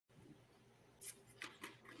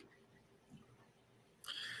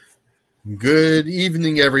Good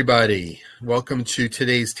evening, everybody. Welcome to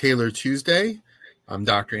today's Taylor Tuesday. I'm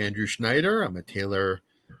Dr. Andrew Schneider. I'm a Taylor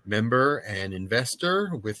member and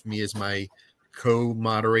investor. With me is my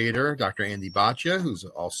co-moderator, Dr. Andy Baccia, who's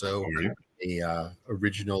also a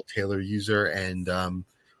original Taylor user and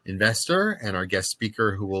investor, and our guest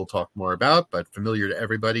speaker, who we'll talk more about, but familiar to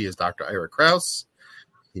everybody, is Dr. Ira Kraus,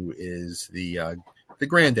 who is the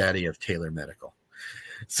granddaddy of Taylor Medical.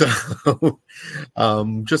 So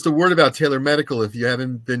just a word about Taylor Medical. If you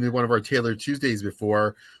haven't been to one of our Taylor Tuesdays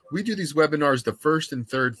before, we do these webinars the first and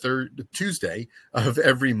third Tuesday of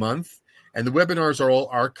every month. And the webinars are all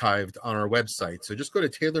archived on our website. So just go to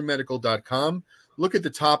taylormedical.com, look at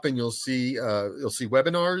the top, and you'll see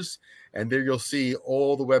webinars. And there you'll see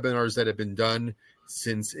all the webinars that have been done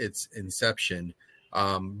since its inception.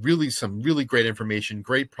 Some really great information,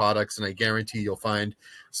 great products, and I guarantee you'll find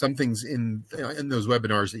some things in those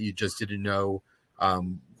webinars that you just didn't know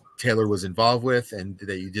Taylor was involved with and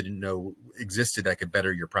that you didn't know existed that could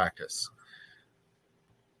better your practice.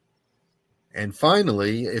 And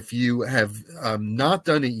finally, if you have not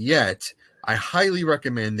done it yet, I highly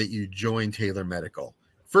recommend that you join Taylor Medical.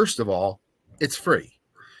 First of all, it's free,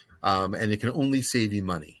 and it can only save you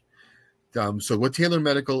money. So what Taylor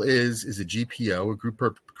Medical is a GPO, a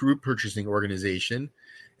group purchasing organization,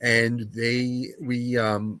 and we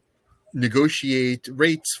negotiate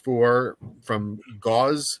rates from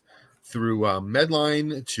gauze through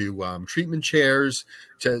Medline to treatment chairs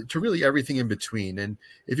to really everything in between. And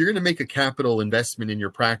if you're going to make a capital investment in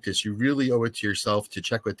your practice, you really owe it to yourself to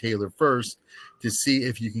check with Taylor first to see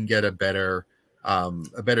if you can get a better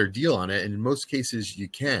deal on it. And in most cases, you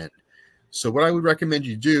can. So what I would recommend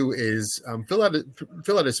you do is fill out a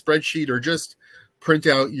spreadsheet or just print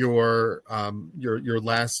out your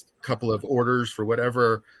last couple of orders for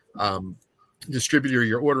whatever distributor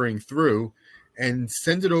you're ordering through, and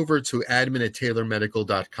send it over to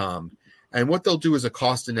admin@taylormedical.com. And what they'll do is a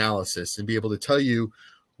cost analysis and be able to tell you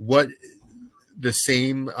what the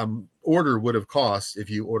same order would have cost if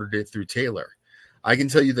you ordered it through Taylor. I can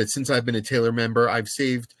tell you that since I've been a Taylor member, I've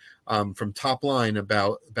saved from top line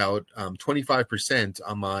about 25%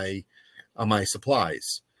 on my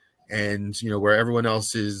supplies. And where everyone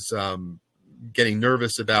else is getting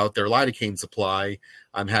nervous about their lidocaine supply,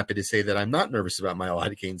 I'm happy to say that I'm not nervous about my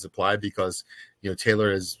lidocaine supply because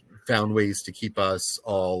Taylor has found ways to keep us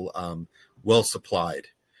all well supplied.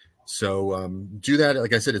 So do that.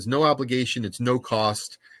 Like I said, it's no obligation, it's no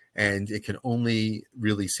cost, and it can only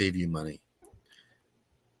really save you money.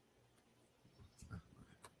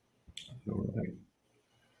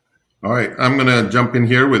 All right, I'm going to jump in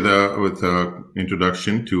here with a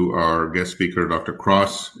introduction to our guest speaker, Dr.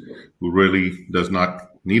 Kraus, who really does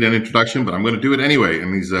not need an introduction, but I'm going to do it anyway.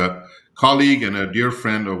 And he's a colleague and a dear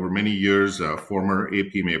friend over many years, former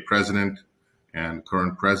APMA president and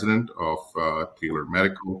current president of Taylor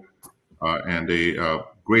Medical, and a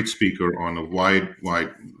great speaker on a wide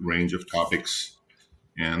range of topics.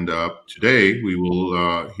 And today we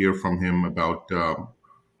will hear from him about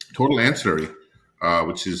Total Ancillary,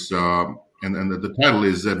 which is, and the title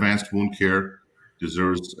is Advanced Wound Care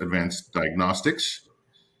Deserves Advanced Diagnostics.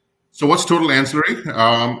 So what's Total Ancillary?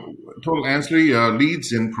 Total Ancillary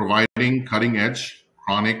leads in providing cutting-edge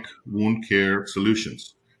chronic wound care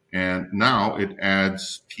solutions. And now it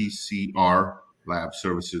adds PCR lab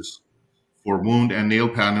services for wound and nail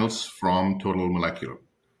panels from Total Molecular.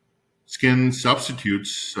 Skin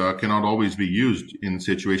substitutes cannot always be used in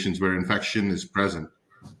situations where infection is present.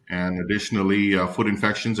 And additionally, foot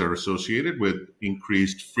infections are associated with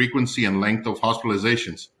increased frequency and length of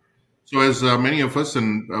hospitalizations. So as many of us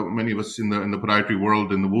in the podiatry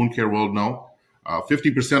world, in the wound care world know,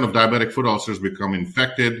 50% of diabetic foot ulcers become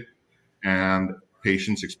infected, and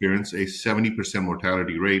patients experience a 70%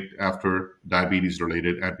 mortality rate after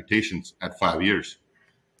diabetes-related amputations at 5 years.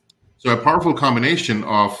 So a powerful combination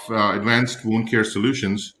of advanced wound care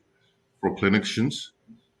solutions for clinicians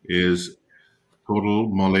is Total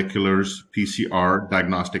Molecular's PCR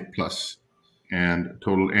Diagnostic Plus and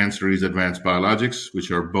Total Ancillary's Advanced Biologics, which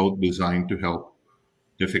are both designed to help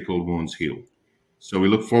difficult wounds heal. So we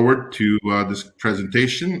look forward to this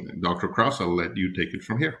presentation. Dr. Kraus, I'll let you take it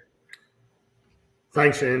from here.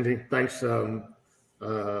 Thanks, Andy. Thanks, Andrew.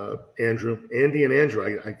 Andy and Andrew,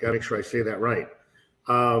 I got to make sure I say that right.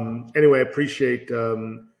 Anyway, I appreciate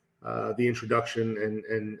the introduction,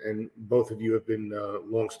 and both of you have been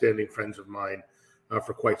longstanding friends of mine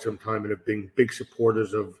for quite some time and have been big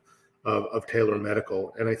supporters of Taylor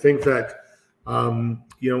Medical. And I think that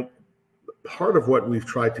part of what we've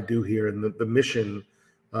tried to do here, and the mission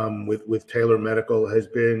with Taylor Medical, has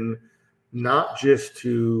been not just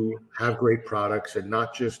to have great products and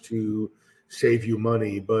not just to save you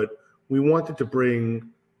money, but we wanted to bring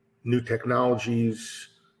new technologies,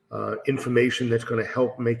 information that's going to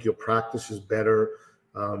help make your practices better,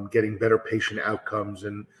 getting better patient outcomes,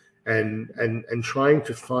 and trying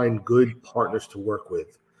to find good partners to work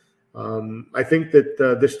with. I think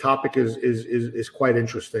that this topic is quite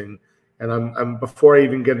interesting, and I'm before I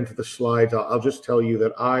even get into the slides, I'll just tell you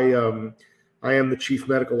that I am the Chief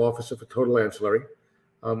Medical Officer for Total Ancillary.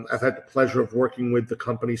 I've had the pleasure of working with the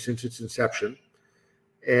company since its inception,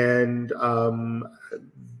 and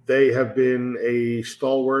they have been a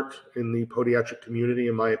stalwart in the podiatric community,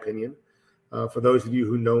 in my opinion. For those of you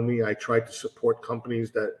who know me, I try to support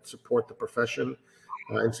companies that support the profession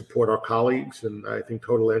and support our colleagues, and I think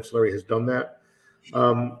Total Ancillary has done that.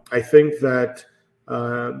 I think that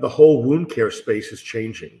the whole wound care space is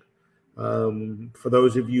changing. For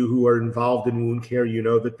those of you who are involved in wound care, you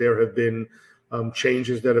know that there have been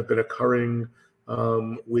changes that have been occurring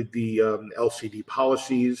with the LCD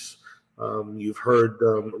policies. You've heard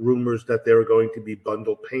rumors that there are going to be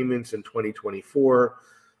bundled payments in 2024.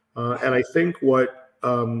 And I think what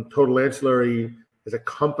Total Ancillary as a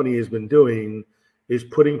company has been doing is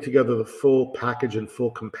putting together the full package and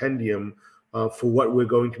full compendium for what we're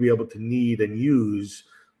going to be able to need and use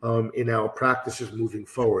in our practices moving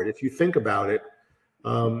forward. If you think about it,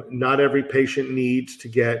 not every patient needs to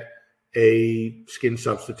get a skin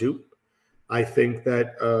substitute. I think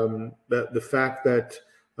that the fact that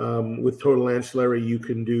with Total Ancillary, you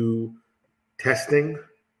can do testing,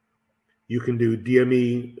 you can do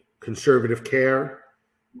DME conservative care,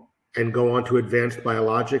 and go on to advanced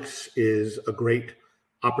biologics is a great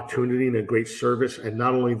opportunity and a great service. And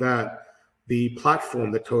not only that, the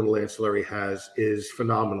platform that Total Ancillary has is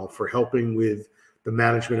phenomenal for helping with the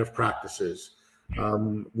management of practices.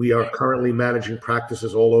 We are currently managing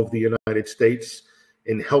practices all over the United States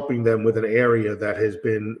in helping them with an area that has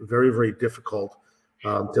been very, very difficult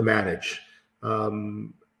to manage.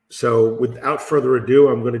 So without further ado,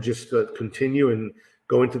 I'm going to just continue and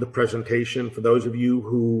go into the presentation. For those of you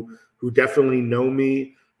who definitely know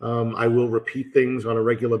me, I will repeat things on a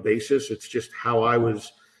regular basis. It's just how I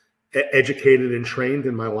was educated and trained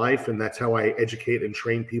in my life, and that's how I educate and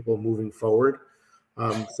train people moving forward.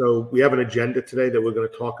 So we have an agenda today that we're going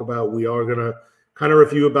to talk about. We are going to kind of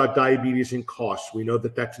review about diabetes and costs. We know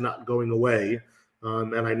that that's not going away,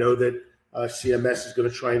 and I know that CMS is going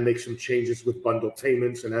to try and make some changes with bundled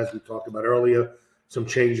payments, and as we talked about earlier, some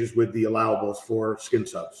changes with the allowables for skin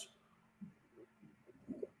subs.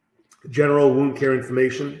 General wound care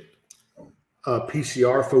information,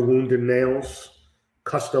 PCR for wound and nails,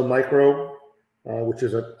 Custo Micro, which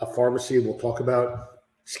is a pharmacy. We'll talk about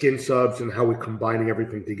skin subs and how we're combining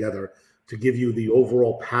everything together to give you the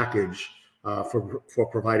overall package for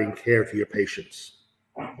providing care to your patients.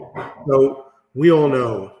 So we all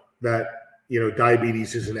know that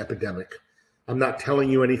diabetes is an epidemic. I'm not telling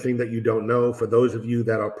you anything that you don't know. For those of you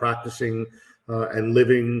that are practicing and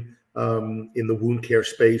living in the wound care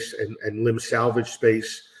space and limb salvage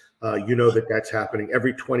space, you know that that's happening.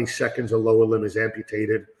 Every 20 seconds, a lower limb is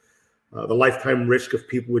amputated. The lifetime risk of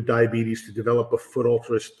people with diabetes to develop a foot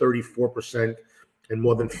ulcer is 34%, and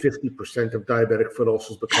more than 50% of diabetic foot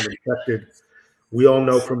ulcers become infected. We all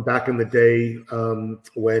know from back in the day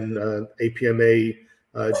when APMA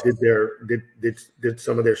did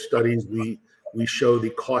some of their studies, we show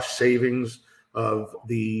the cost savings of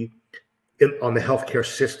on the healthcare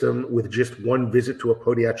system with just one visit to a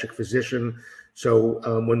podiatric physician. So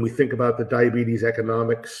when we think about the diabetes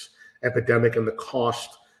economics epidemic and the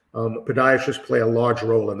cost, podiatrists play a large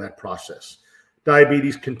role in that process.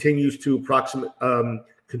 Diabetes contributes to approximately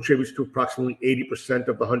 80%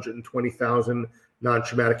 of the 120,000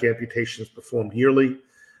 non-traumatic amputations performed yearly.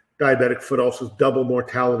 Diabetic foot ulcers double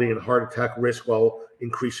mortality and heart attack risk while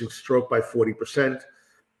increasing stroke by 40%.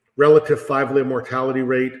 Relative 5-year mortality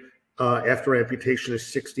rate after amputation is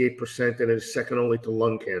 68%, and it is second only to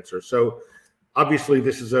lung cancer. So obviously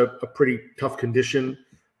this is a pretty tough condition.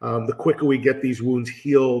 The quicker we get these wounds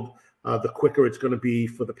healed, the quicker it's going to be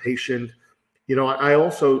for the patient. I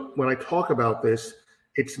also, when I talk about this,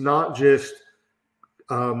 it's not just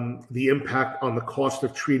the impact on the cost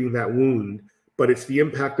of treating that wound, but it's the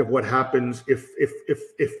impact of what happens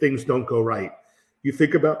if things don't go right. You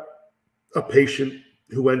think about a patient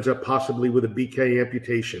who ends up possibly with a BK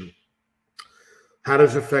amputation. How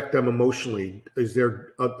does it affect them emotionally?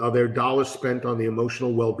 Are there dollars spent on the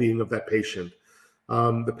emotional well-being of that patient?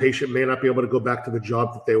 The patient may not be able to go back to the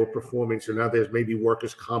job that they were performing, so now there's maybe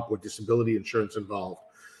workers' comp or disability insurance involved.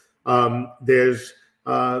 There's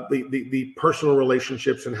the personal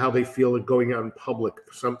relationships and how they feel going out in public.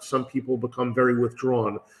 Some people become very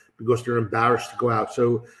withdrawn because they're embarrassed to go out.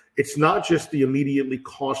 So it's not just the immediately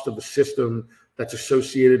cost of the system that's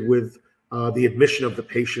associated with the admission of the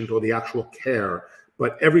patient or the actual care,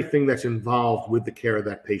 but everything that's involved with the care of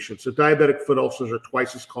that patient. So diabetic foot ulcers are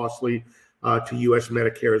twice as costly to U.S.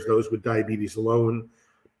 Medicare as those with diabetes alone.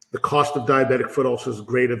 The cost of diabetic foot ulcers is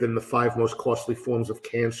greater than the 5 most costly forms of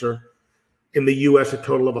cancer. In the U.S., a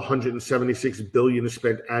total of $176 billion is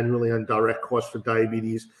spent annually on direct costs for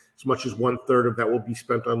diabetes. As much as 1/3 of that will be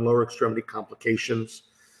spent on lower extremity complications.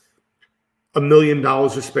 $1 million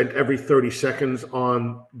is spent every 30 seconds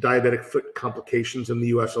on diabetic foot complications in the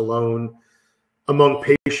U.S. alone. Among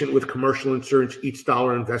patients with commercial insurance, each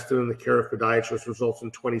dollar invested in the care of podiatrists results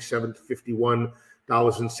in $27 to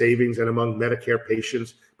 $51 in savings, and among Medicare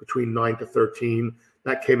patients, between 9 to 13.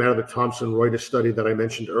 That came out of the Thomson Reuters study that I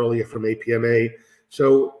mentioned earlier from APMA.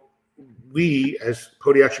 So we, as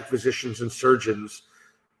podiatric physicians and surgeons,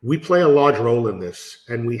 we play a large role in this,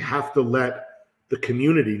 and we have to let the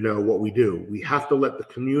community know what we do. We have to let the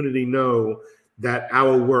community know that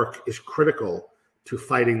our work is critical to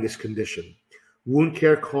fighting this condition. Wound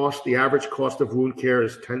care cost, the average cost of wound care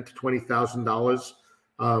is $10,000 to $20,000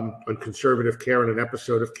 on conservative care and an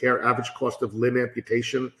episode of care. Average cost of limb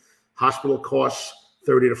amputation, hospital costs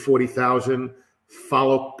 $30,000 to $40,000.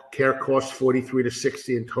 Follow care costs $43,000 to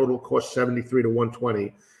 $60,000, and total costs $73,000 to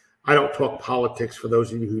 $120,000. I don't talk politics for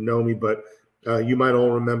those of you who know me, but you might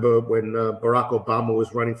all remember when Barack Obama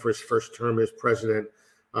was running for his first term as president.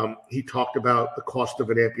 He talked about the cost of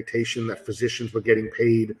an amputation that physicians were getting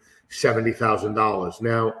paid $70,000.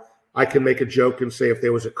 Now, I can make a joke and say if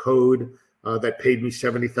there was a code that paid me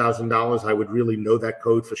 $70,000, I would really know that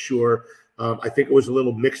code for sure. I think it was a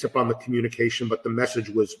little mixed up on the communication, but the message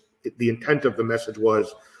was, the intent of the message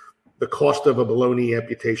was the cost of a below knee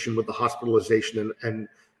amputation with the hospitalization and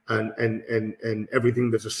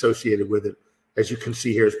everything that's associated with it, as you can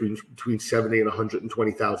see here, is between $70,000 and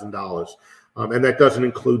 $120,000. And that doesn't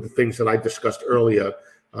include the things that I discussed earlier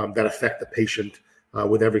that affect the patient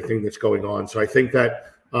with everything that's going on. So I think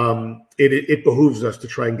that it behooves us to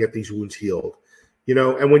try and get these wounds healed.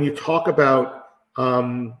 And when you talk about,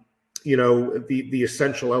 the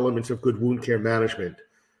essential elements of good wound care management,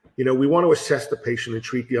 we want to assess the patient and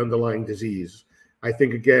treat the underlying disease. I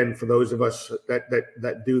think, again, for those of us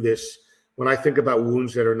that do this, when I think about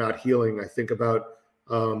wounds that are not healing, I think about,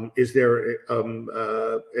 is there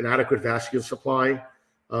an adequate vascular supply?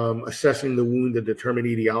 Assessing the wound and determine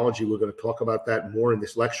etiology. We're going to talk about that more in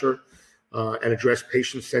this lecture, and address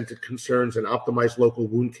patient-centered concerns and optimize local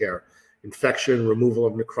wound care. Infection, removal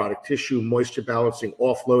of necrotic tissue, moisture balancing,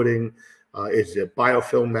 offloading. Is it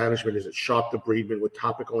biofilm management? Is it sharp debridement with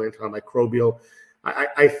topical antimicrobial?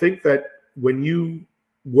 I think that when you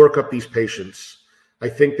work up these patients, I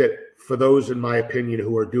think that for those, in my opinion,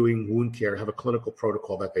 who are doing wound care, have a clinical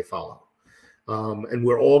protocol that they follow. And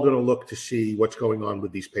we're all going to look to see what's going on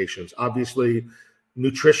with these patients. Obviously,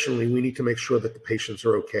 nutritionally, we need to make sure that the patients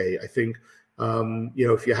are okay. I think,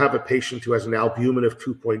 if you have a patient who has an albumin of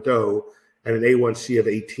 2.0 and an A1C of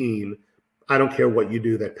 18, I don't care what you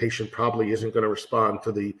do, that patient probably isn't going to respond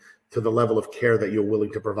to the level of care that you're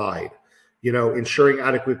willing to provide. Ensuring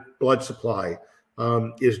adequate blood supply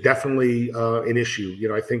is definitely an issue.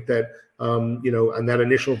 I think that, on that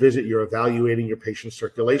initial visit, you're evaluating your patient's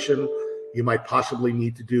circulation. You might possibly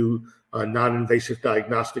need to do non-invasive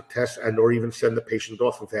diagnostic tests and or even send the patient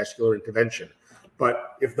off for vascular intervention.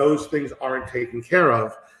 But if those things aren't taken care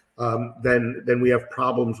of, then we have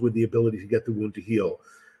problems with the ability to get the wound to heal.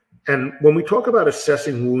 And when we talk about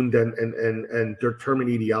assessing wound and determine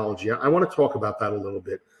etiology, I want to talk about that a little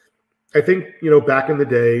bit. I think, back in the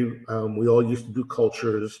day, we all used to do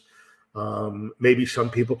cultures. Maybe some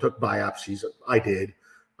people took biopsies. I did.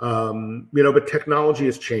 But technology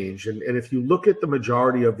has changed. And if you look at the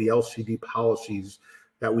majority of the LCD policies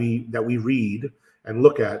that we read and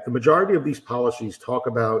look at, the majority of these policies talk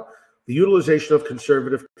about the utilization of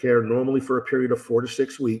conservative care normally for a period of 4 to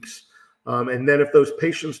 6 weeks. And then if those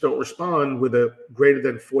patients don't respond with a greater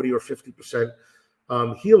than 40 or 50%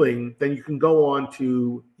 healing, then you can go on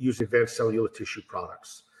to use advanced cellular tissue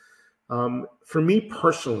products. For me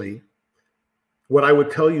personally, what I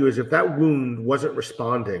would tell you is if that wound wasn't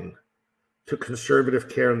responding to conservative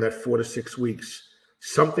care in that 4 to 6 weeks,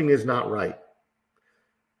 something is not right.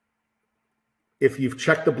 If you've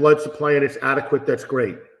checked the blood supply and it's adequate, that's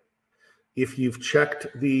great. If you've checked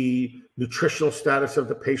the nutritional status of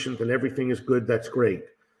the patient and everything is good, that's great.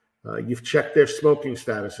 You've checked their smoking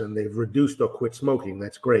status and they've reduced or quit smoking,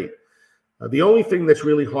 that's great. The only thing that's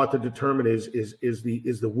really hard to determine is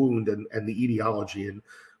the wound and the etiology. And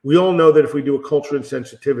we all know that if we do a culture and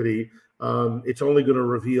sensitivity, it's only going to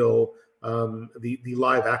reveal the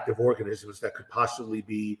live active organisms that could possibly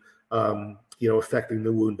be affecting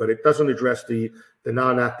the wound, but it doesn't address the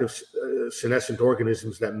non-active senescent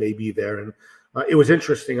organisms that may be there. And it was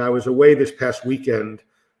interesting. I was away this past weekend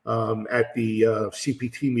at the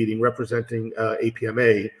CPT meeting representing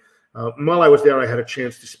APMA. And while I was there, I had a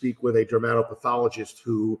chance to speak with a dermatopathologist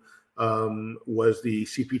who was the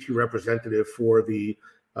CPT representative for the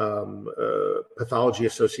Pathology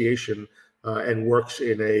Association and works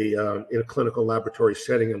in a clinical laboratory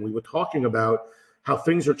setting. And we were talking about how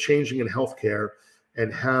things are changing in healthcare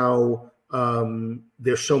and how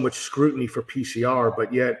there's so much scrutiny for PCR,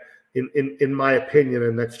 but yet, in my opinion,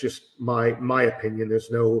 and that's just my opinion, there's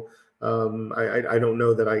no, I don't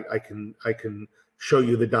know that I can show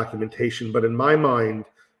you the documentation, but in my mind,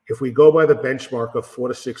 if we go by the benchmark of 4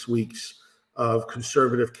 to 6 weeks of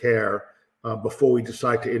conservative care before we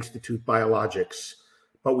decide to institute biologics,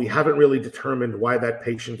 but we haven't really determined why that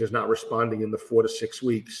patient is not responding in the 4 to 6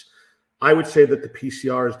 weeks, I would say that the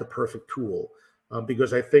PCR is the perfect tool,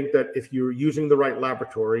 because I think that if you're using the right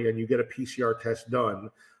laboratory and you get a PCR test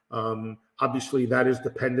done, obviously that is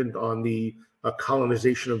dependent on the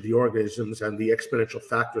colonization of the organisms and the exponential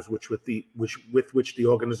factors with which the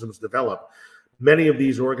organisms develop. Many of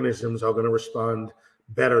these organisms are going to respond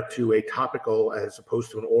better to a topical as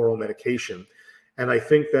opposed to an oral medication. And I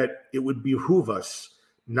think that it would behoove us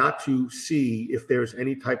not to see if there's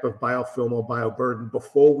any type of biofilm or bioburden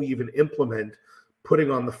before we even implement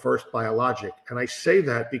putting on the first biologic. And I say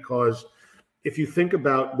that because if you think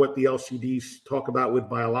about what the LCDs talk about with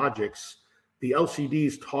biologics, the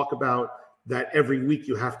LCDs talk about that every week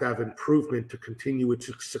you have to have improvement to continue with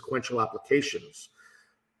sequential applications.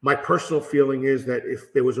 My personal feeling is that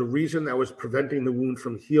if there was a reason that was preventing the wound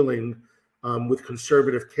from healing with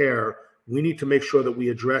conservative care, we need to make sure that we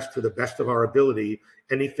address to the best of our ability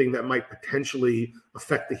anything that might potentially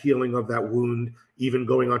affect the healing of that wound, even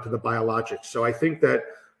going on to the biologics. So I think that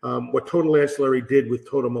what Total Ancillary did with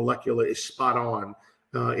Total Molecular is spot on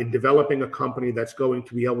in developing a company that's going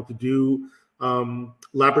to be able to do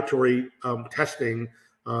laboratory testing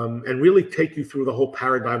and really take you through the whole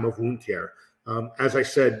paradigm of wound care. As I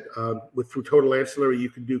said, through Total Ancillary, you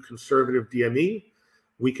can do conservative DME.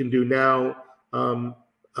 We can do now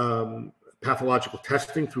pathological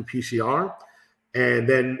testing through PCR. And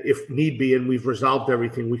then if need be, and we've resolved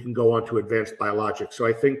everything, we can go on to advanced biologics. So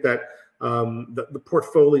I think that the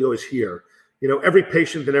portfolio is here. Every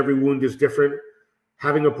patient and every wound is different.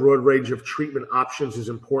 Having a broad range of treatment options is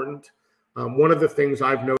important. One of the things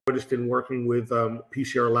I've noticed in working with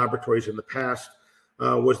PCR laboratories in the past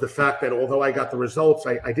was the fact that although I got the results,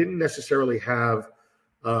 I didn't necessarily have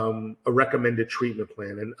a recommended treatment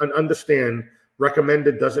plan. And understand,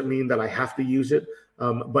 recommended doesn't mean that I have to use it,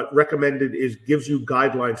 but recommended gives you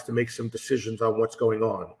guidelines to make some decisions on what's going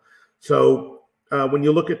on. So when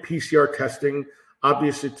you look at PCR testing,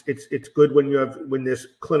 obviously it's good when there's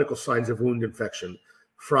clinical signs of wound infection,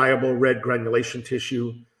 friable red granulation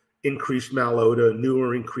tissue, increased malodor, new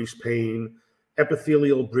or increased pain,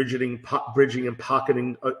 epithelial bridging and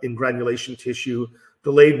pocketing in granulation tissue,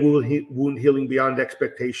 delayed wound healing beyond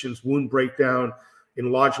expectations, wound breakdown,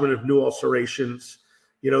 enlargement of new ulcerations.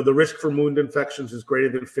 The risk for wound infections is greater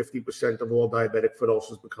than 50% of all diabetic foot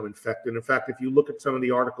ulcers become infected. In fact, if you look at some of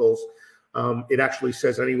the articles, it actually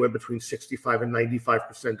says anywhere between 65 and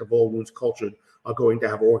 95% of all wounds cultured are going to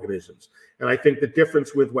have organisms. And I think the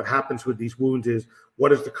difference with what happens with these wounds is,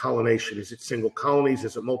 what is the colonization? Is it single colonies?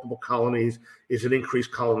 Is it multiple colonies? Is it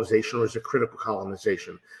increased colonization, or is it critical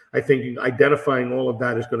colonization? I think identifying all of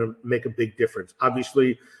that is going to make a big difference.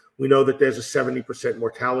 Obviously, we know that there's a 70%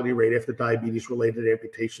 mortality rate after diabetes-related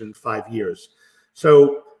amputation in 5 years.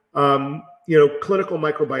 So, clinical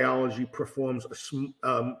microbiology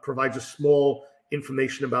provides a small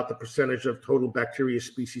information about the percentage of total bacteria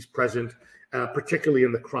species present, particularly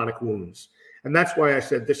in the chronic wounds. And that's why I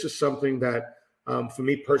said this is something that, for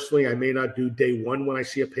me personally, I may not do day one when I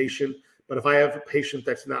see a patient, but if I have a patient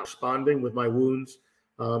that's not responding with my wounds,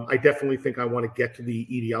 I definitely think I want to get to the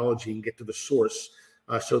etiology and get to the source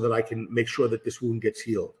so that I can make sure that this wound gets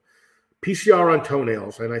healed. PCR on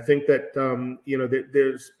toenails, and I think that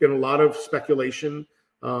there's been a lot of speculation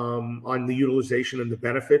on the utilization and the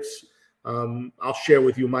benefits. I'll share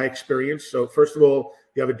with you my experience. So first of all,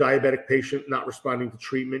 you have a diabetic patient not responding to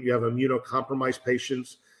treatment. You have immunocompromised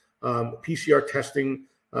patients. PCR testing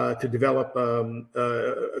to develop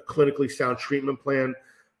a clinically sound treatment plan.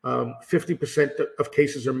 50% of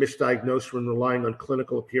cases are misdiagnosed when relying on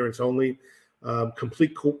clinical appearance only.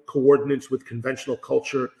 complete coordinates with conventional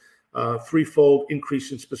culture, threefold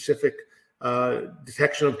increase in specific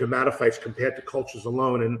detection of dermatophytes compared to cultures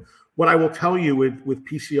alone. And what I will tell you with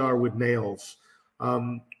PCR with nails,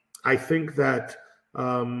 I think that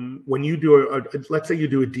when you do let's say you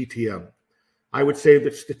do a DTM, I would say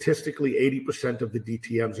that statistically 80% of the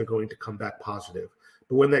DTMs are going to come back positive.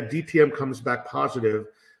 But when that DTM comes back positive,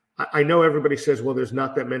 I know everybody says, well, there's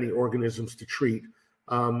not that many organisms to treat.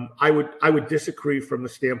 I would disagree from the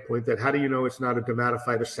standpoint that how do you know it's not a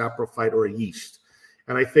dermatophyte, a saprophyte, or a yeast?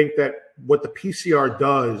 And I think that what the PCR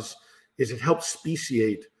does is it helps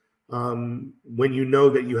speciate when you know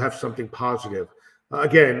that you have something positive.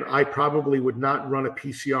 Again, I probably would not run a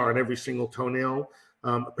PCR on every single toenail,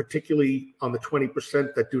 particularly on the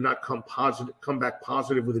 20% that do not come back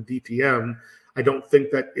positive with a DTM. I don't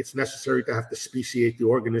think that it's necessary to have to speciate the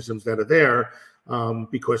organisms that are there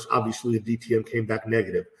because obviously the DTM came back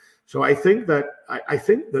negative. So I think that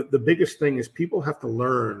the biggest thing is people have to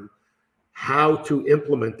learn how to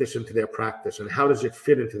implement this into their practice and how does it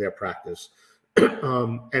fit into their practice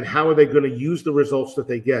and how are they going to use the results that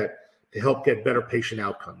they get to help get better patient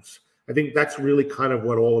outcomes. I think that's really kind of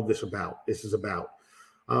what all of this is about.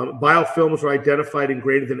 Biofilms are identified in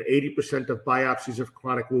greater than 80% of biopsies of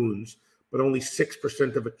chronic wounds, but only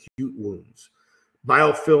 6% of acute wounds.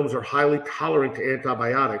 Biofilms are highly tolerant to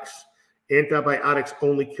antibiotics. Antibiotics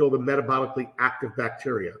only kill the metabolically active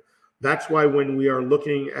bacteria. That's why when we are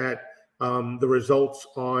looking at the results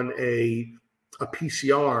on a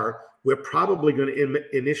PCR, we're probably going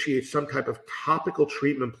to initiate some type of topical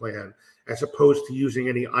treatment plan as opposed to using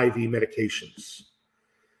any IV medications.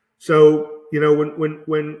 So, you know,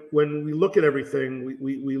 when we look at everything,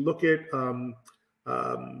 we look at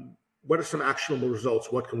what are some actionable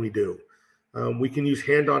results? What can we do? We can use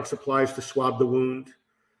hand-on supplies to swab the wound.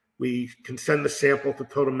 We can send the sample to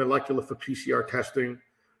Total Molecular for PCR testing.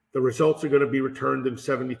 The results are going to be returned in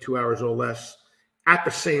 72 hours or less. At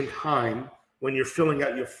the same time, when you're filling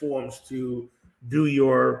out your forms to do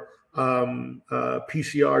your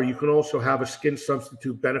PCR, you can also have a skin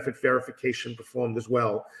substitute benefit verification performed as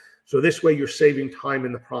well. So this way you're saving time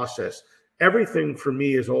in the process. Everything for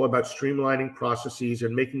me is all about streamlining processes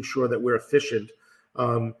and making sure that we're efficient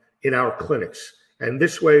in our clinics. And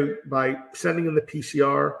this way, by sending in the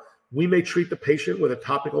PCR, we may treat the patient with a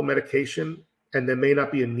topical medication and there may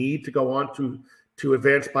not be a need to go on to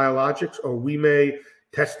advanced biologics, or we may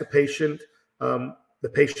test the patient. The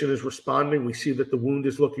patient is responding. We see that the wound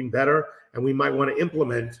is looking better, and we might want to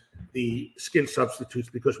implement the skin substitutes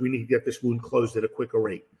because we need to get this wound closed at a quicker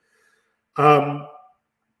rate. Total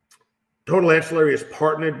Ancillary is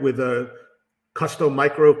partnered with Custom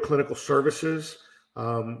Micro Clinical Services.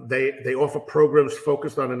 They offer programs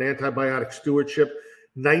focused on an antibiotic stewardship.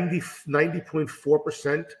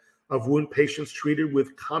 90.4% of wound patients treated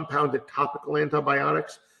with compounded topical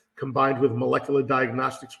antibiotics combined with molecular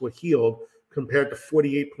diagnostics were healed, compared to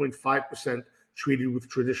 48.5% treated with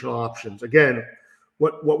traditional options. Again,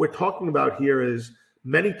 what we're talking about here is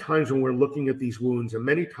many times when we're looking at these wounds and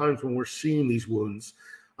many times when we're seeing these wounds,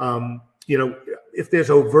 you know, if there's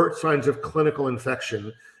overt signs of clinical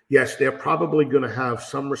infection, yes, they're probably going to have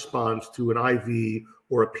some response to an IV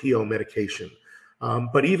or a PO medication.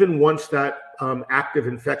 But even once that active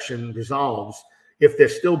infection resolves, if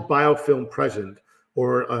there's still biofilm present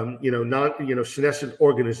or senescent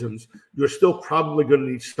organisms, you're still probably going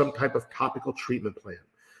to need some type of topical treatment plan.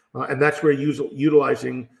 And that's where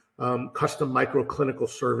utilizing custom microclinical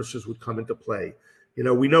services would come into play. You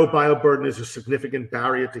know, we know bioburden is a significant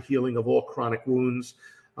barrier to healing of all chronic wounds,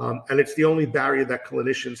 and it's the only barrier that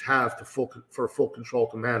clinicians have for full control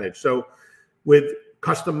to manage. So with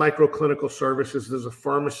custom microclinical services, there's a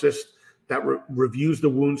pharmacist that reviews the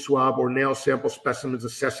wound swab or nail sample specimens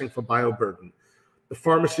assessing for bioburden. The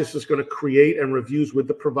pharmacist is going to create and reviews with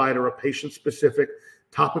the provider a patient-specific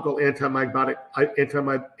topical antibiotic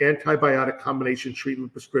combination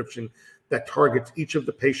treatment prescription that targets each of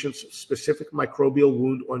the patient's specific microbial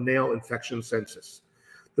wound or nail infection census.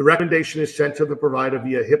 The recommendation is sent to the provider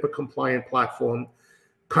via HIPAA-compliant platform.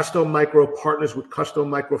 Custom Micro partners with Custom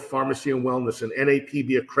Micro Pharmacy and Wellness, an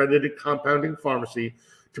NAPB accredited compounding pharmacy,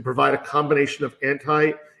 to provide a combination of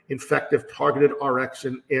anti-infective targeted RX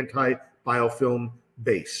and anti-biofilm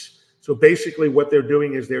base. So basically what they're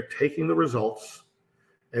doing is they're taking the results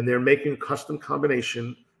and they're making a custom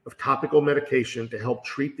combination of topical medication to help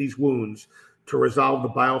treat these wounds to resolve the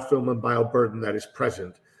biofilm and bioburden that is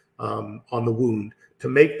present on the wound, to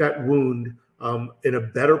make that wound in a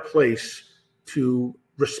better place to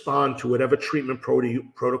respond to whatever treatment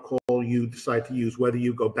protocol you decide to use, whether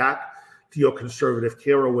you go back to your conservative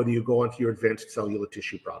care or whether you go onto your advanced cellular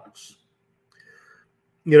tissue products.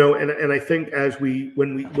 And I think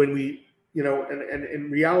when we, and in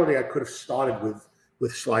reality, I could have started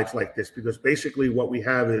with slides like this, because basically what we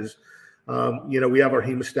have is, we have our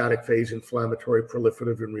hemostatic phase, inflammatory,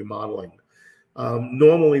 proliferative, and remodeling.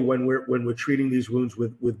 Normally, when we're treating these wounds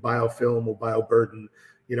with biofilm or bioburden,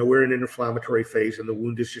 we're in an inflammatory phase, and the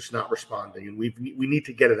wound is just not responding, and we need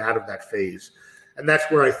to get it out of that phase. And that's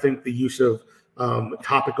where I think the use of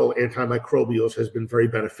topical antimicrobials has been very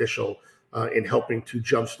beneficial in helping to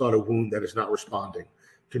jumpstart a wound that is not responding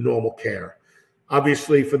to normal care.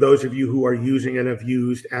 Obviously, for those of you who are using and have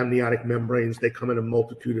used amniotic membranes, they come in a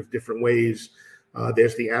multitude of different ways.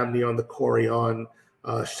 There's the amnion, the chorion.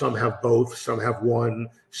 Some have both, some have one.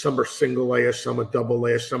 Some are single layer, some are double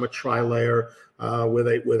layer, some are tri-layer, where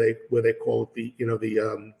they call it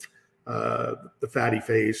the fatty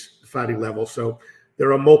phase, the fatty level. So there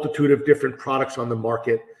are a multitude of different products on the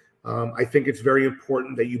market. I think it's very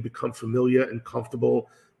important that you become familiar and comfortable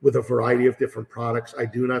with a variety of different products. I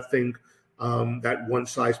do not think that one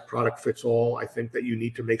size product fits all. I think that you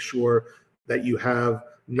need to make sure that you have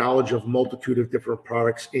knowledge of multitude of different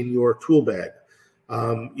products in your tool bag.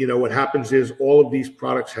 What happens is all of these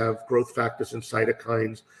products have growth factors and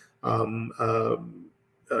cytokines,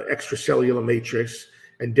 extracellular matrix,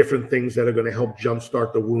 and different things that are going to help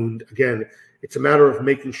jumpstart the wound. Again, it's a matter of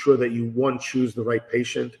making sure that you, one, choose the right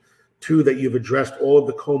patient, two, that you've addressed all of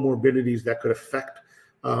the comorbidities that could affect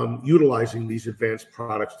utilizing these advanced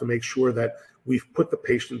products, to make sure that we've put the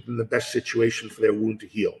patient in the best situation for their wound to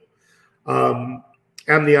heal.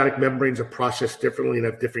 Amniotic membranes are processed differently and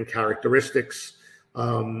have different characteristics. There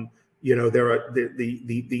are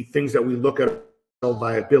the things that we look at: cell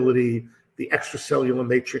viability, the extracellular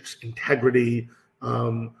matrix integrity,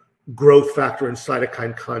 growth factor, and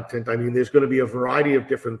cytokine content. I mean, there's going to be a variety of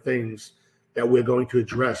different things that we're going to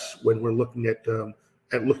address when we're looking at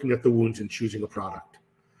looking at the wounds and choosing a product.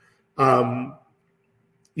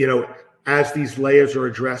 As these layers are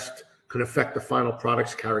addressed, can affect the final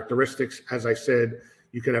product's characteristics. As I said,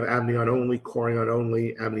 you can have amnion only, chorion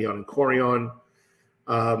only, amnion and chorion.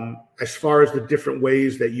 As far as the different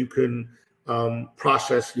ways that you can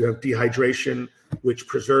process, you have dehydration, which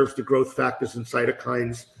preserves the growth factors and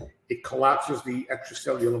cytokines. It collapses the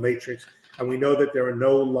extracellular matrix, and we know that there are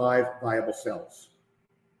no live viable cells.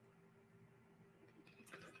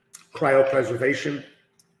 Cryopreservation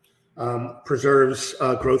preserves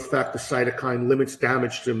growth factor, cytokine, limits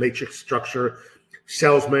damage to matrix structure.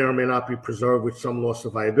 Cells may or may not be preserved with some loss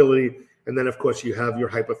of viability. And then, of course, you have your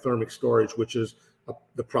hypothermic storage, which is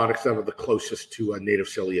the products that are the closest to native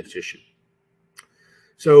cellular tissue.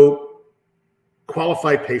 So,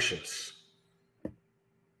 qualified patients.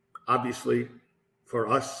 Obviously, for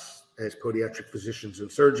us as podiatric physicians and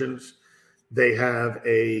surgeons, they have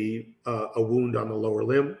a wound on the lower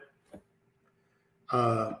limb.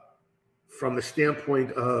 From the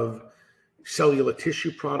standpoint of cellular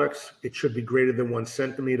tissue products, it should be greater than 1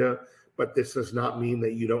 centimeter, but this does not mean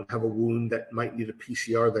that you don't have a wound that might need a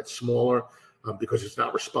PCR that's smaller because it's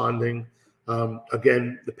not responding.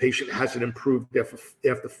 Again, the patient hasn't improved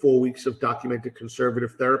after 4 weeks of documented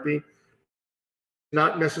conservative therapy.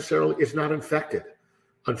 It's not infected.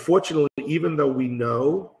 Unfortunately, even though we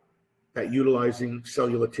know that utilizing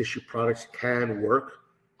cellular tissue products can work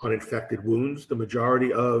on infected wounds, the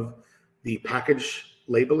majority of the package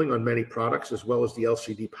labeling on many products, as well as the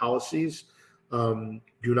LCD policies,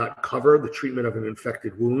 do not cover the treatment of an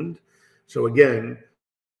infected wound. So again,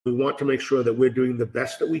 we want to make sure that we're doing the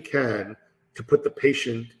best that we can to put the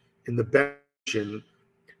patient in the best position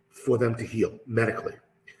for them to heal medically.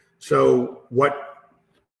 So what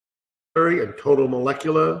and Total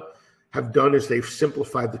Molecular have done is they've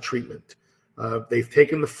simplified the treatment. They've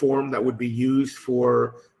taken the form that would be used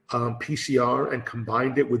for PCR and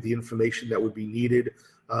combined it with the information that would be needed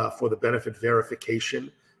for the benefit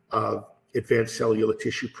verification of advanced cellular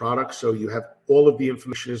tissue products. So you have all of the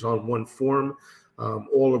information is on one form,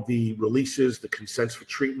 all of the releases, the consents for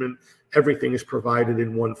treatment, everything is provided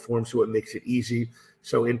in one form, so it makes it easy.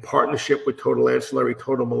 So in partnership with Total Ancillary,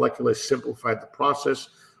 Total Molecular has simplified the process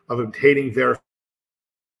of obtaining verification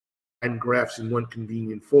and grafts in one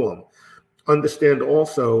convenient form. Understand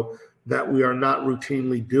also that we are not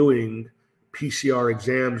routinely doing PCR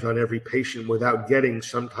exams on every patient without getting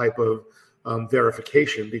some type of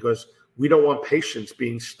verification, because we don't want patients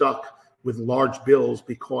being stuck with large bills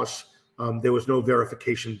because there was no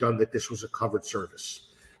verification done that this was a covered service.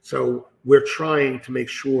 So we're trying to make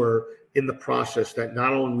sure in the process that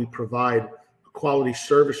not only we provide a quality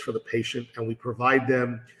service for the patient and we provide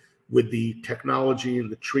them with the technology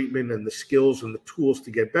and the treatment and the skills and the tools to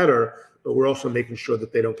get better, but we're also making sure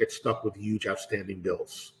that they don't get stuck with huge outstanding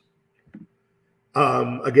bills.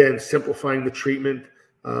 Again, simplifying the treatment.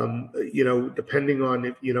 Depending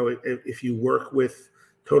on if you work with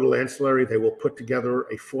Total Ancillary, they will put together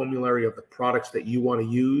a formulary of the products that you want to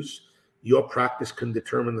use. Your practice can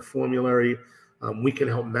determine the formulary. We can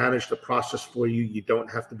help manage the process for you. You don't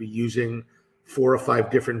have to be using 4 or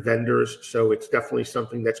 5 different vendors, so it's definitely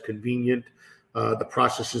something that's convenient. The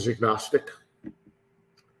process is agnostic.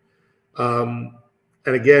 And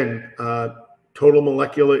again, Total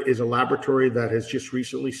Molecular is a laboratory that has just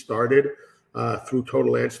recently started through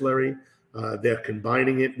Total Ancillary. They're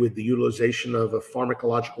combining it with the utilization of a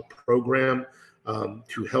pharmacological program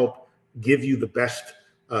to help give you the best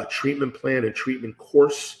treatment plan and treatment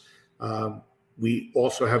course. We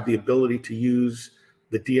also have the ability to use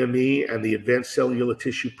the DME and the advanced cellular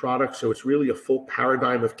tissue products. So it's really a full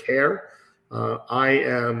paradigm of care. I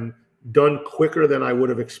am done quicker than I would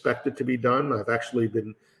have expected to be done. I've actually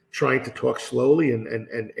been trying to talk slowly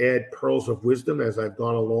and add pearls of wisdom as I've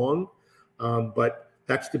gone along. But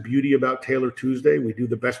that's the beauty about Taylor Tuesday. We do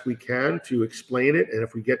the best we can to explain it. And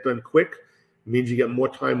if we get done quick, it means you get more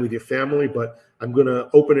time with your family. But I'm going to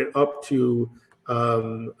open it up to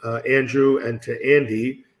Andrew and to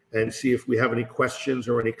Andy and see if we have any questions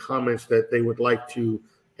or any comments that they would like to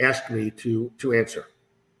ask me to answer.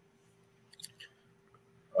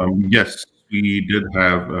 Yes, we did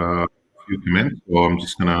have a few comments, so I'm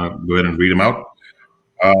just going to go ahead and read them out.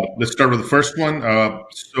 Let's start with the first one.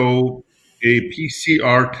 So a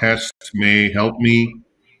PCR test may help me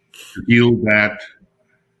to heal that.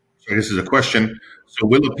 So this is a question. So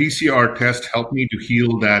will a PCR test help me to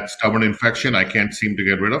heal that stubborn infection I can't seem to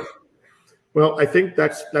get rid of? Well, I think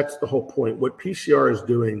that's the whole point. What PCR is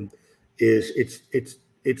doing is it's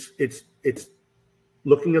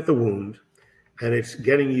looking at the wound, and it's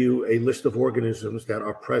getting you a list of organisms that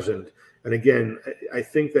are present. And again, I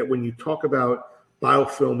think that when you talk about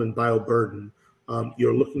biofilm and bioburden,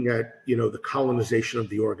 you're looking at the colonization of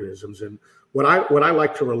the organisms. And what I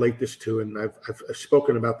like to relate this to, and I've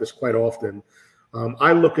spoken about this quite often.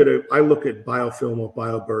 I look at biofilm or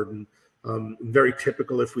bioburden. Very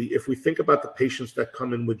typical. If we think about the patients that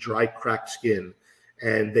come in with dry, cracked skin,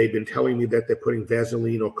 and they've been telling me that they're putting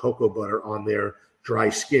Vaseline or cocoa butter on their dry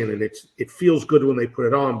skin, and it feels good when they put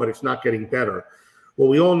it on, but it's not getting better. Well,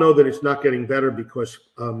 we all know that it's not getting better because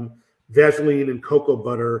Vaseline and cocoa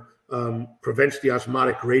butter prevents the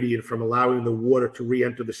osmotic gradient from allowing the water to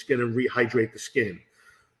re-enter the skin and rehydrate the skin.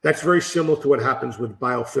 That's very similar to what happens with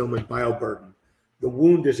biofilm and bioburden. The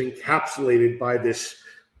wound is encapsulated by the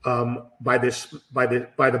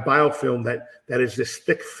biofilm that is this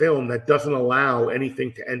thick film that doesn't allow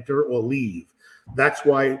anything to enter or leave. That's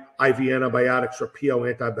why IV antibiotics or PO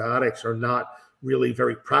antibiotics are not really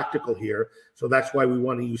very practical here. So that's why we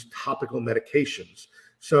want to use topical medications.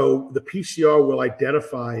 So the PCR will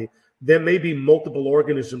identify, there may be multiple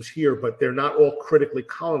organisms here, but they're not all critically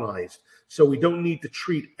colonized. So we don't need to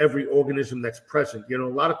treat every organism that's present. A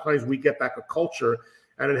lot of times we get back a culture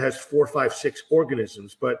and it has 4, 5, 6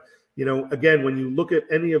 organisms. But, again, when you look at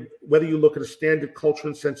whether you look at a standard culture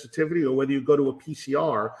and sensitivity or whether you go to a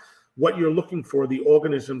PCR, what you're looking for are the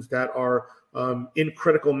organisms that are in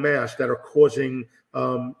critical mass that are causing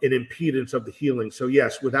an impedance of the healing. So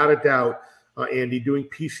yes, without a doubt, Andy, doing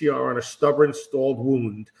PCR on a stubborn, stalled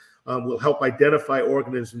wound will help identify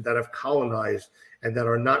organisms that have colonized and that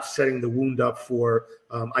are not setting the wound up for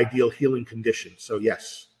ideal healing conditions. So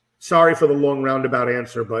yes, sorry for the long roundabout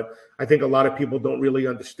answer, but I think a lot of people don't really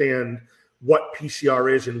understand what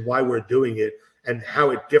PCR is and why we're doing it and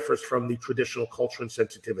how it differs from the traditional culture and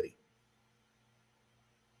sensitivity.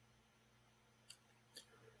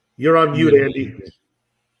 You're on mute, Andy.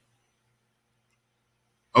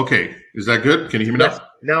 Okay, is that good? Can you hear me now?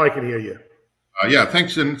 Now I can hear you. Yeah,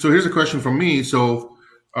 thanks. And so here's a question from me. So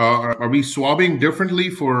are we swabbing differently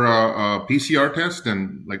for a PCR test?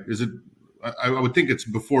 And is it, I would think it's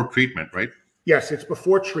before treatment, right? Yes, it's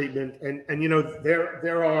before treatment. And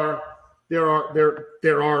there are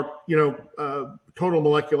Total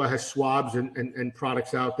Molecular has swabs and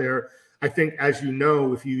products out there. I think, as you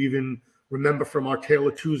know, if you even remember from our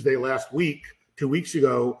Taylor Tuesday last week, 2 weeks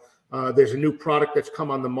ago, there's a new product that's come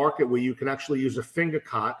on the market where you can actually use a finger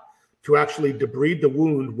cot to actually debride the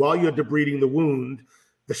wound. While you're debriding the wound,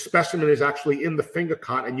 the specimen is actually in the finger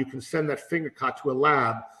cot, and you can send that finger cot to a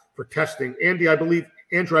lab for testing. Andrew, I believe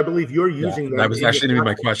you're using that. That was actually going to be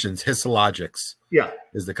my questions. Histologics,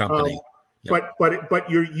 is the company. But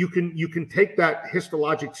you can take that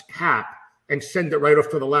Histologics cap and send it right off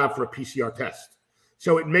to the lab for a PCR test.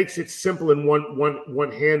 So it makes it simple in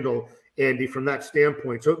one handle, Andy, from that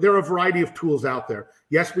standpoint. So there are a variety of tools out there.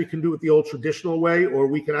 Yes, we can do it the old traditional way, or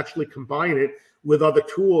we can actually combine it with other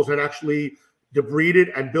tools and actually debride it,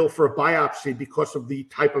 and bill for a biopsy because of the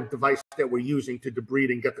type of device that we're using to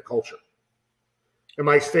debride and get the culture. Am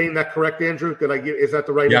I saying that correct, Andrew? Is that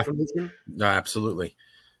the right information? No, absolutely.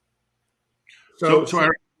 So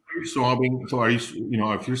are you swabbing? So are you,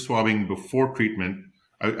 if you're swabbing before treatment,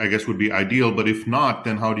 I guess would be ideal. But if not,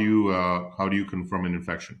 then how do you confirm an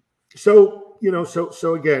infection? So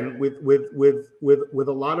again, with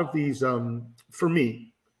a lot of these, for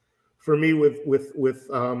me, with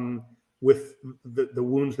the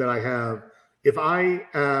wounds that I have, if I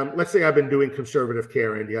let's say I've been doing conservative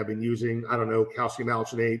care, Andy, I've been using, I don't know, calcium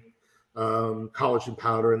alginate, collagen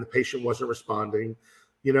powder, and the patient wasn't responding,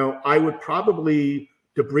 I would probably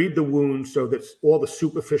debride the wound so that all the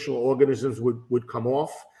superficial organisms would come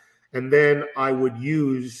off, and then I would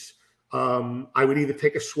use. I would either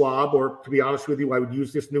take a swab, or to be honest with you, I would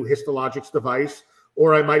use this new histologics device,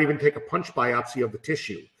 or I might even take a punch biopsy of the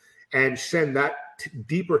tissue and send that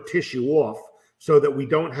deeper tissue off so that we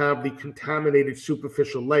don't have the contaminated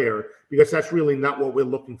superficial layer, because that's really not what we're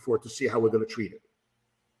looking for to see how we're going to treat it.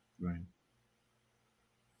 Right.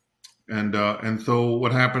 And so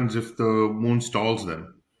what happens if the wound stalls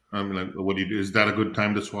then? I mean, like, what do you do? Is that a good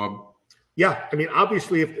time to swab? Yeah, I mean,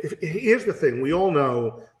 obviously, if here's the thing, we all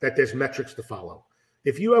know that there's metrics to follow.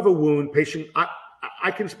 If you have a wound, patient,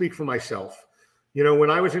 I can speak for myself. When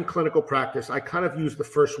I was in clinical practice, I kind of used the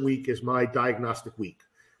first week as my diagnostic week.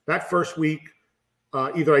 That first week,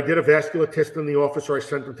 either I did a vascular test in the office or I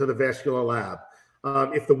sent them to the vascular lab.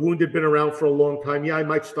 If the wound had been around for a long time, I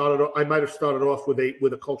might have started off with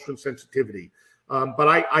a culture and sensitivity. But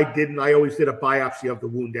I didn't. I always did a biopsy of the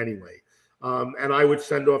wound anyway. And I would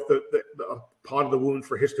send off the part of the wound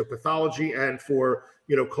for histopathology and for,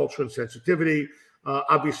 culture and sensitivity.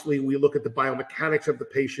 Obviously, we look at the biomechanics of the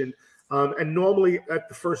patient. And normally at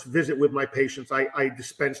the first visit with my patients, I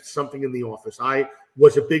dispensed something in the office. I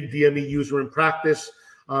was a big DME user in practice.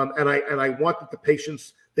 And I wanted the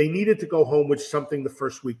patients, they needed to go home with something the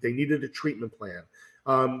first week. They needed a treatment plan.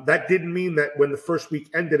 That didn't mean that when the first week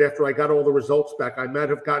ended, after I got all the results back, I might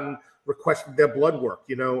have requested their blood work.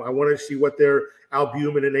 I wanted to see what their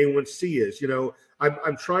albumin and A1C is.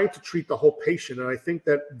 I'm trying to treat the whole patient. And I think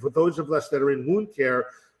that for those of us that are in wound care,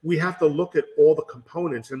 we have to look at all the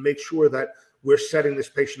components and make sure that we're setting this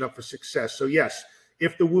patient up for success. So yes,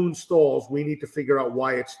 if the wound stalls, we need to figure out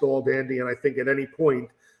why it stalled, Andy. And I think at any point,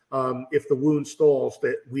 if the wound stalls,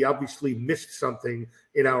 that we obviously missed something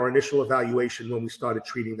in our initial evaluation when we started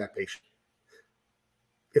treating that patient,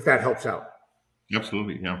 if that helps out.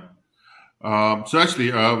 Absolutely, yeah. So actually,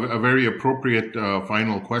 a very appropriate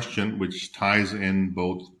final question, which ties in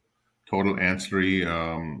both total ancillary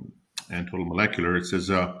and total molecular. It says,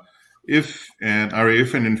 if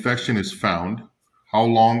an infection is found, how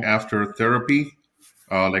long after therapy,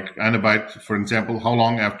 like antibiotics, for example, how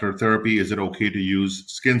long after therapy is it okay to use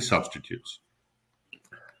skin substitutes?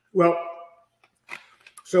 Well,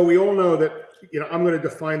 so we all know that, I'm going to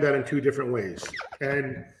define that in two different ways.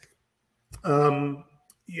 And,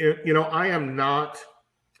 I am not.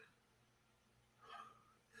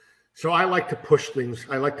 So I like to push things.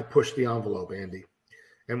 I like to push the envelope, Andy.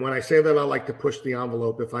 And when I say that I like to push the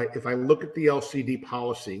envelope, if I look at the LCD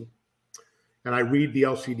policy and I read the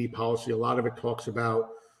LCD policy, a lot of it talks about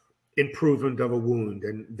improvement of a wound,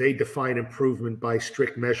 and they define improvement by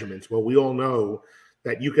strict measurements. Well, we all know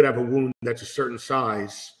that you could have a wound that's a certain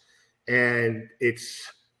size and it's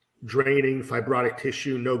draining fibrotic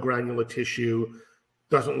tissue, no granular tissue,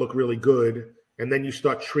 doesn't look really good. And then you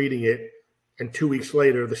start treating it, and 2 weeks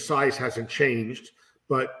later, the size hasn't changed,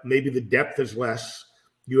 but maybe the depth is less.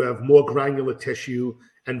 You have more granular tissue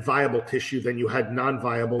and viable tissue than you had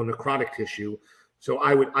non-viable and necrotic tissue. So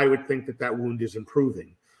I would think that wound is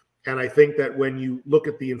improving. And I think that when you look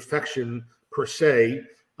at the infection per se,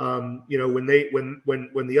 when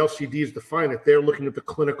the LCDs define it, they're looking at the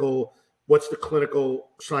clinical. What's the clinical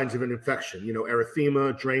signs of an infection?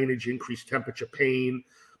 Erythema, drainage, increased temperature, pain.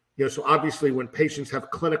 So obviously, when patients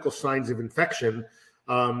have clinical signs of infection,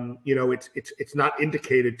 it's not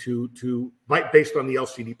indicated based on the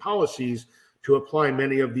LCD policies, to apply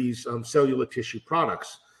many of these cellular tissue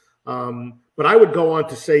products. But I would go on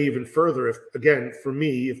to say even further, for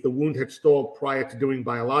me, if the wound had stalled prior to doing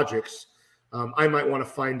biologics, I might want to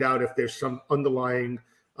find out if there's some underlying,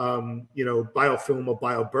 biofilm or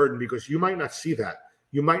bioburden, because you might not see that.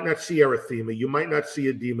 You might not see erythema. You might not see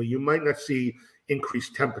edema. You might not see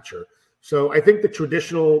increased temperature. So I think the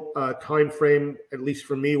traditional time frame, at least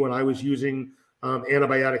for me, when I was using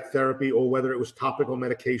antibiotic therapy, or whether it was topical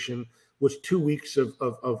medication, was 2 weeks of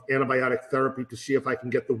antibiotic therapy to see if I can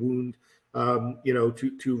get the wound,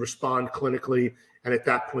 to respond clinically, and at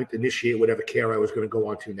that point initiate whatever care I was going to go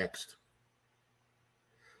on to next.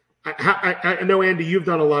 I know, Andy, you've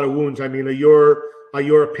done a lot of wounds. I mean, are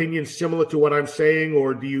your opinions similar to what I'm saying,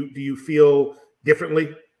 or do you feel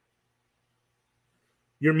differently?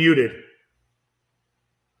 You're muted.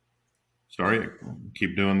 Sorry, I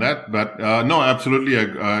keep doing that. But no, absolutely.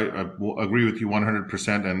 I agree with you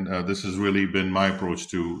 100%. And this has really been my approach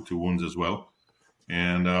to wounds as well.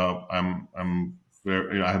 And I'm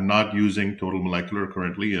not using Total Molecular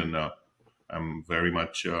currently, and I'm very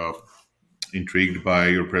much intrigued by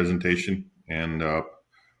your presentation. And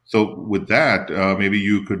so with that, maybe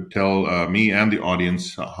you could tell me and the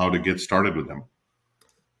audience how to get started with them.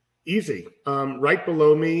 Easy. Right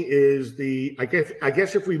below me is the, I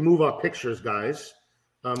guess if we move our pictures, guys,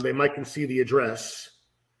 they might can see the address.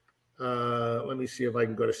 Let me see if I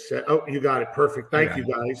can go to set. Oh, you got it. Perfect. Thank you,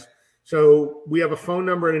 guys. So we have a phone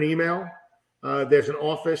number and an email. There's an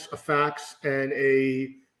office, a fax, and a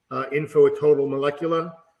info at Total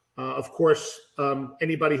Molecular. Of course,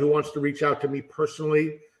 anybody who wants to reach out to me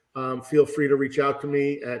personally, feel free to reach out to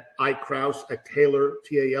me at ikraus at Taylor,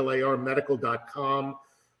 TALAR medical.com.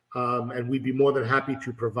 And we'd be more than happy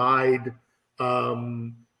to provide,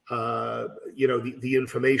 the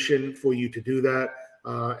information for you to do that.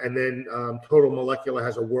 And then Total Molecular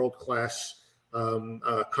has a world-class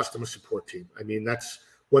customer support team. I mean, that's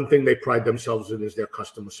one thing they pride themselves in, is their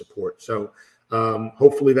customer support. So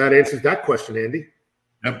hopefully that answers that question, Andy.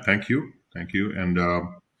 Yep. Thank you. And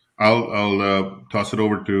I'll toss it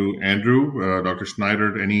over to Andrew, Dr.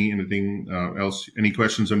 Snyder. Anything else? Any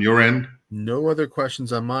questions on your end? No other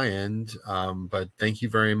questions on my end, but thank you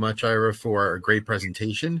very much, Ira, for a great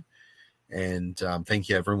presentation. And thank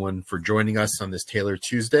you, everyone, for joining us on this Taylor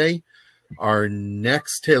Tuesday. Our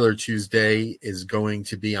next Taylor Tuesday is going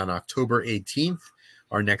to be on October 18th.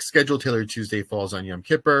 Our next scheduled Taylor Tuesday falls on Yom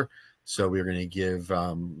Kippur, so we're going to give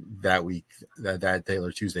that week, that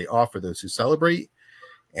Taylor Tuesday off for those who celebrate.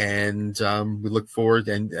 And we look forward,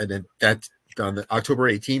 and that on the October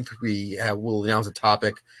 18th, we'll announce a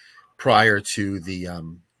topic prior to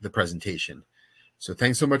the presentation. So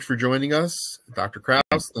thanks so much for joining us, Dr. Kraus.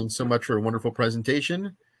 Thanks so much for a wonderful presentation.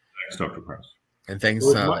 Thanks, Dr. Kraus. And thanks.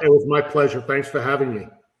 It was my pleasure. Thanks for having me.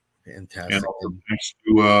 Fantastic. And also thanks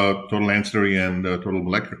to Total Ancillary and Total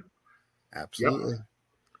Molecular. Absolutely. Yep.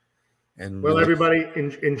 And well, everybody,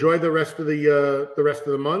 enjoy the rest of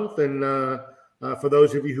the month. And for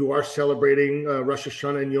those of you who are celebrating Rosh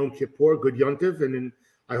Hashanah and Yom Kippur, good Yontiv, and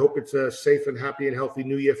I hope it's a safe and happy and healthy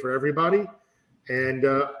New Year for everybody. And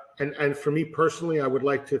for me personally, I would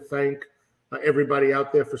like to thank everybody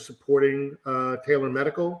out there for supporting Taylor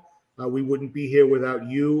Medical. We wouldn't be here without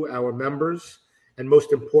you, our members. And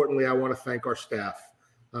most importantly, I want to thank our staff.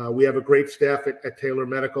 We have a great staff at Taylor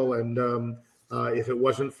Medical. And if it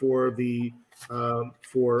wasn't for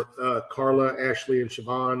Carla, Ashley, and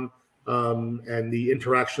Siobhan, and the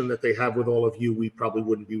interaction that they have with all of you, we probably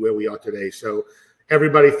wouldn't be where we are today. So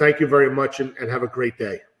everybody, thank you very much, and have a great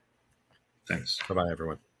day. Thanks. Bye-bye,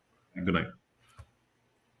 everyone. Good night.